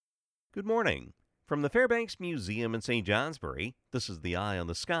Good morning. From the Fairbanks Museum in St. Johnsbury, this is the Eye on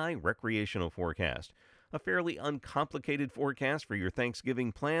the Sky recreational forecast. A fairly uncomplicated forecast for your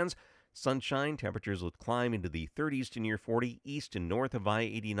Thanksgiving plans. Sunshine, temperatures will climb into the 30s to near 40 east and north of I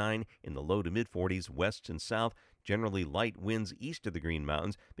 89, in the low to mid 40s west and south. Generally light winds east of the Green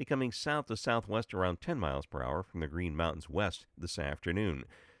Mountains, becoming south to southwest around 10 miles per hour from the Green Mountains west this afternoon.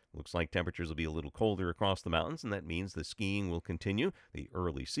 Looks like temperatures will be a little colder across the mountains, and that means the skiing will continue, the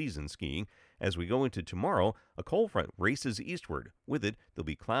early season skiing. As we go into tomorrow, a cold front races eastward. With it, there'll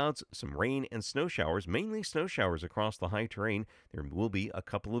be clouds, some rain, and snow showers, mainly snow showers across the high terrain. There will be a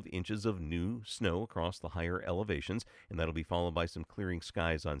couple of inches of new snow across the higher elevations, and that'll be followed by some clearing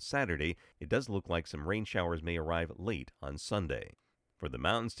skies on Saturday. It does look like some rain showers may arrive late on Sunday. For the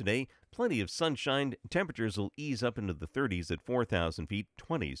mountains today, plenty of sunshine. Temperatures will ease up into the 30s at 4,000 feet,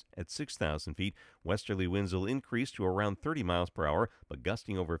 20s at 6,000 feet. Westerly winds will increase to around 30 miles per hour, but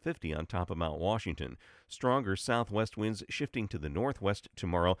gusting over 50 on top of Mount Washington. Stronger southwest winds shifting to the northwest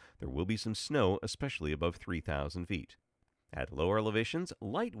tomorrow. There will be some snow, especially above 3,000 feet. At lower elevations,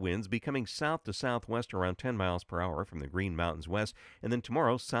 light winds becoming south to southwest around 10 miles per hour from the Green Mountains west, and then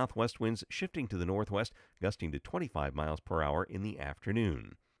tomorrow, southwest winds shifting to the northwest, gusting to 25 miles per hour in the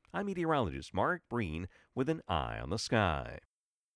afternoon. I'm meteorologist Mark Breen with an eye on the sky.